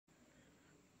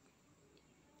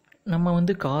நம்ம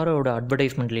வந்து காரோட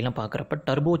அட்வர்டைஸ்மெண்ட்லாம் பார்க்குறப்ப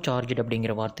டர்போ சார்ஜ்டு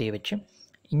அப்படிங்கிற வார்த்தையை வச்சு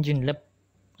இன்ஜினில்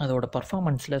அதோட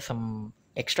பர்ஃபார்மன்ஸில் சம்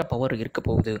எக்ஸ்ட்ரா பவர் இருக்க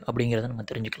போகுது அப்படிங்கிறத நம்ம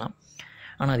தெரிஞ்சுக்கலாம்.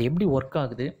 ஆனால் அது எப்படி ஒர்க்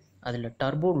ஆகுது, அதில்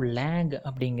டர்போ லேக்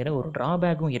அப்படிங்கிற ஒரு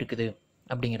ட்ராபேக்கும் இருக்குது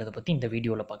அப்படிங்கிறத பற்றி இந்த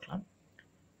வீடியோவில் பார்க்கலாம்.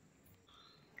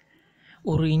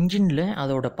 ஒரு இன்ஜினில்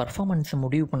அதோட பர்ஃபார்மன்ஸை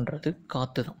முடிவு பண்ணுறது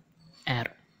காற்று தான்,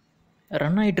 ஏர்.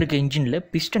 ரன் ஆகிட்டுருக்க இன்ஜினில்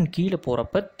பிஸ்டன் கீழே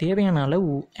போகிறப்ப தேவையான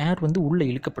அளவு ஏர் வந்து உள்ளே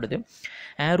இழுக்கப்படுது.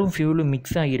 ஏரும் ஃபியூலும்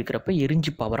மிக்ஸ் ஆகியிருக்கிறப்ப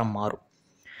எரிஞ்சு பவராக மாறும்.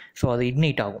 ஸோ அது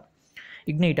இக்னைட் ஆகும்.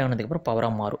 இக்னைட் ஆனதுக்கப்புறம்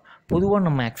பவராக மாறும். பொதுவாக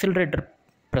நம்ம ஆக்சிலரேட்டர்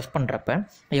ப்ரெஸ் பண்ணுறப்ப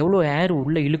எவ்வளோ ஏர்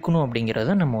உள்ளே இழுக்கணும்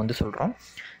அப்படிங்கிறத நம்ம வந்து சொல்கிறோம்.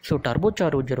 ஸோ டர்போ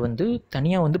சார்ஜர் வந்து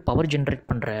தனியாக வந்து பவர் ஜென்ரேட்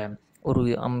பண்ணுற ஒரு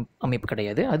அமைப்பு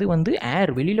கிடையாது. அது வந்து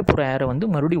ஏர் வெளியில் போகிற ஏரை வந்து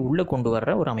மறுபடியும் உள்ளே கொண்டு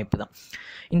வர்ற ஒரு அமைப்பு தான்.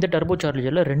 இந்த டர்போ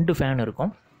சார்ஜரில் 2 ஃபேன்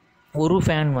இருக்கும். ஒரு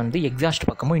ஃபேன் வந்து எக்ஸாஸ்ட்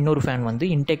பக்கமும் இன்னொரு ஃபேன் வந்து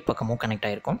இன்டேக் பக்கமும் கனெக்ட்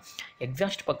ஆகிருக்கும்.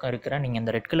 எக்ஸாஸ்ட் பக்கம் இருக்கிற நீங்கள்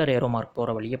அந்த ரெட் கலர் ஏரோ மார்க்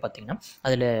போகிற வழியை பார்த்தீங்கன்னா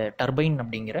அதில் டர்பைன்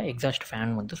அப்படிங்கிற எக்ஸாஸ்ட்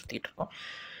ஃபேன் வந்து சுற்றிட்டு இருக்கும்.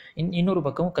 இன்னொரு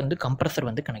பக்கம் வந்து கம்ப்ரஸர்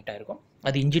வந்து கனெக்ட் ஆகிருக்கும்.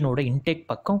 அது இன்ஜினோட இன்டேக்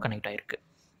பக்கம் கனெக்ட் ஆகிருக்கு.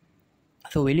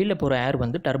 ஸோ வெளியில் போகிற ஏர்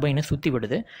வந்து டர்பைனை சுற்றி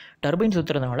விடுது. டர்பைன்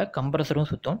சுற்றுறதுனால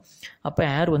கம்ப்ரஸரும் சுற்றும். அப்போ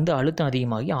ஏர் வந்து அழுத்தம்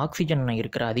அதிகமாகி ஆக்சிஜன்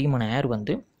இருக்கிற அதிகமான ஏர்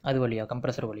வந்து அது வழியாக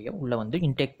கம்ப்ரஸர் வழியாக உள்ளே வந்து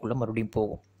இன்டேக்குள்ளே மறுபடியும்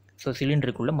போகும். ஸோ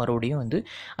சிலிண்டருக்குள்ளே மறுபடியும் வந்து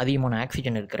அதிகமான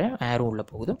ஆக்சிஜன் இருக்கிற ஏரும் உள்ளே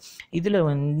போகுது. இதில்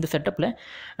இந்த செட்டப்பில்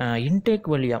இன்டேக்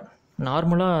வழியாக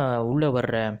நார்மலாக உள்ளே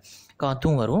வர்ற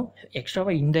காற்றும் வரும்,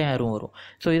 எக்ஸ்ட்ராவாக இந்த ஏரும் வரும்.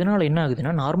 ஸோ இதனால் என்ன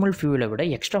ஆகுதுன்னா, நார்மல் ஃபியூவலை விட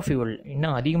எக்ஸ்ட்ரா ஃபியூவல்,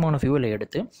 இன்னும் அதிகமான ஃபியூவலை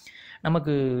எடுத்து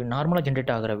நமக்கு நார்மலாக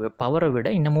ஜென்ரேட் ஆகிற பவரை விட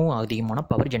இன்னமும் அதிகமான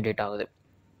பவர் ஜென்ரேட் ஆகுது.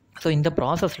 ஸோ இந்த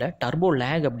ப்ராசஸில் டர்போ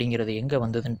லேக் அப்படிங்கிறது எங்கே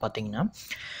வந்ததுன்னு பார்த்தீங்கன்னா,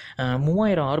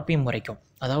 3000 RPM வரைக்கும்,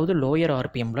 அதாவது லோயர்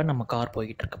RPMல நம்ம கார்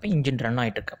போய்கிட்டு இருக்கப்ப, இன்ஜின் ரன்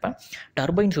ஆகிட்டு இருக்கப்ப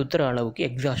டர்பைன் சுற்றுற அளவுக்கு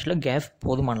எக்ஸாஸ்ட்டில் கேஸ்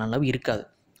போதுமான அளவு இருக்காது.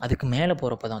 அதுக்கு மேலே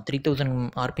போகிறப்ப தான் 3000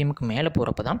 RPMக்கு மேலே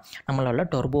போகிறப்ப தான் நம்மளால்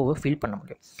டர்போவை ஃபீல் பண்ண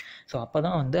முடியும். ஸோ அப்போ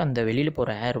தான் வந்து அந்த வெளியில்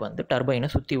போகிற ஏர் வந்து டர்பைனை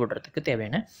சுற்றி விடுறதுக்கு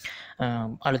தேவையான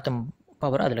அழுத்தம்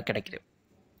பவர் அதில் கிடைக்குது.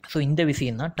 ஸோ இந்த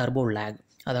விஷயந்தான் டர்போ லேக்,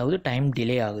 அதாவது டைம்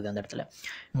டிலே ஆகுது. அந்த இடத்துல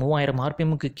 3000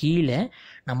 RPMக்கு கீழே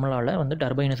நம்மளால் வந்து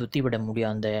டர்பைனை சுற்றி விட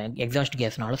முடியாது, அந்த எக்ஸாஸ்ட்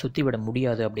கேஸ்னால் சுற்றி விட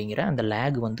முடியாது அப்படிங்கிற அந்த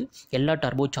லேக் வந்து எல்லா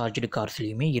டர்போ சார்ஜ்டு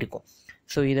கார்ஸ்லேயுமே இருக்கும்.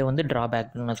 ஸோ இதை வந்து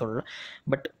ட்ராபேக்னு நான் சொல்லலாம்.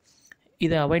 பட்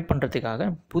இதை அவாய்ட் பண்ணுறதுக்காக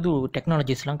புது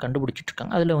டெக்னாலஜிஸ்லாம்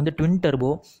கண்டுபிடிச்சிட்ருக்காங்க. அதில் வந்து twin turbo,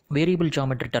 variable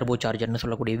geometry turbo சார்ஜர்னு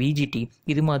சொல்லக்கூடிய VGT,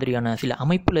 இது மாதிரியான சில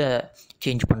அமைப்பில்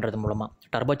சேஞ்ச் பண்ணுறது மூலமாக,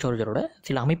 டர்போ சார்ஜரோட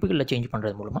சில அமைப்புகளில் சேஞ்ச்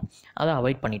பண்ணுறது மூலமாக அதை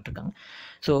அவாய்ட் பண்ணிகிட்ருக்காங்க.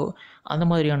 ஸோ அந்த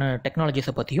மாதிரியான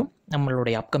டெக்னாலஜிஸை பற்றியும்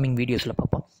நம்மளுடைய அப்கமிங் வீடியோஸில்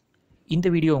பார்ப்போம். இந்த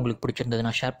வீடியோ உங்களுக்கு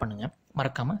பிடிச்சிருந்ததுன்னா ஷேர் பண்ணுங்கள்,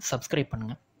 மறக்காமல் சப்ஸ்கிரைப்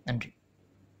பண்ணுங்கள். நன்றி.